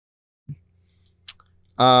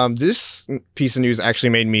This piece of news actually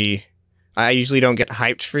made me. I usually don't get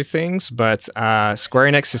hyped for things, but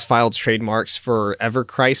Square Enix has filed trademarks for Ever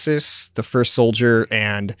Crisis, The First Soldier,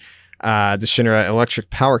 and the Shinra Electric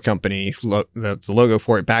Power Company, the logo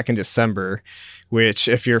for it back in December, which,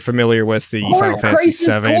 if you're familiar with the Final Fantasy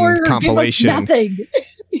VII compilation,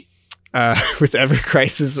 with Ever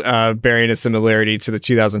Crisis bearing a similarity to the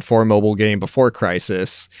 2004 mobile game Before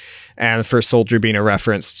Crisis, and The First Soldier being a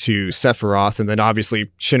reference to Sephiroth, and then obviously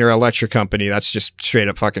Shinra Electric Company, that's just straight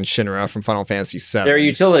up fucking Shinra from Final Fantasy VII. They're a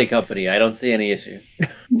utility company. I don't see any issue.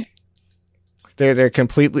 they're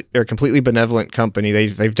completely benevolent company.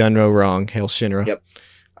 They've done no wrong. Hail Shinra. Yep.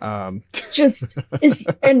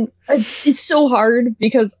 It's so hard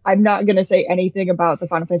because I'm not gonna say anything about the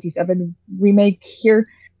Final Fantasy VII remake here,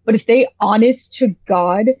 but if they, honest to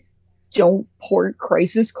God, don't port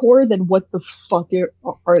Crisis Core, then what the fuck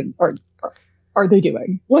are they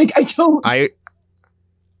doing? Like,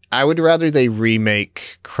 I would rather they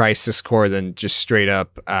remake Crisis Core than just straight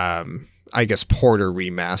up, I guess, port or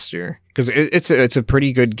remaster, because it's a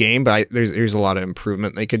pretty good game, but there's a lot of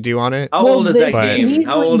improvement they could do on it. How old is that game?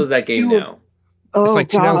 How old is that game now? It's like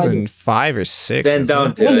 2005 or 6. Then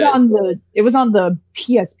don't do it. It was on the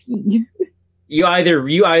PSP. You either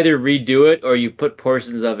redo it or you put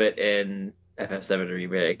portions of it in FF7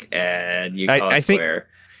 remake, and you call it Square.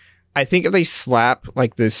 I think if they slap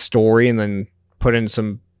like the story and then put in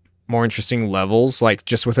some more interesting levels, like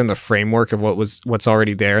just within the framework of what's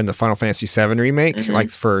already there in the Final Fantasy VII remake, like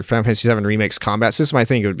for Final Fantasy VII Remake's combat system, I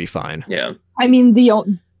think it would be fine. Yeah. I mean, the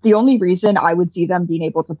only reason I would see them being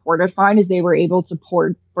able to port it fine is they were able to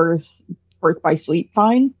port Birth by Sleep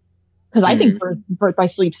fine. Because I think Birth by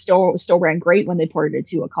Sleep still ran great when they ported it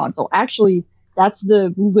to a console. Actually, that's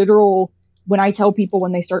the literal, when I tell people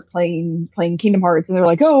when they start playing Kingdom Hearts and they're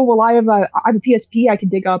like, oh, well, I have a PSP I can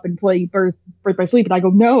dig up and play Birth by Sleep. And I go,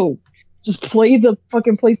 no, just play the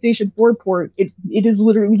fucking PlayStation 4 port. It is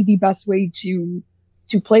literally the best way to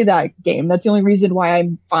play that game. That's the only reason why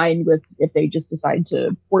I'm fine with if they just decide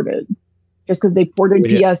to port it. Just because they ported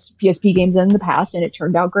PSP games in the past and it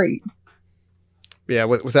turned out great. Yeah,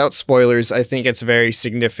 without spoilers, I think it's very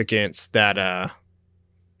significant that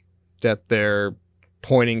that they're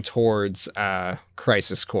pointing towards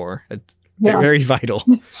Crisis Core. Very vital.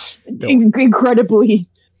 Incredibly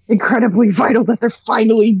vital that they're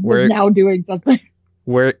finally now doing something.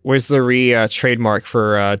 Where's the trademark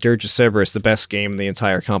for Dirge of Cerberus, the best game in the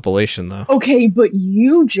entire compilation, though? Okay, but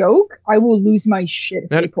you joke, I will lose my shit.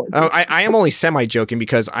 I am only semi-joking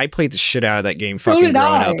because I played the shit out of that game fucking growing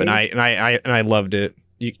up, and I loved it.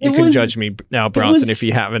 You can judge me now, Bronson, if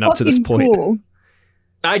you haven't up to this point. Cool.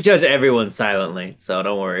 I judge everyone silently, so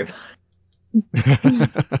don't worry about it.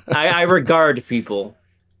 I regard people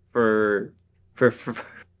for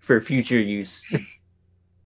future use.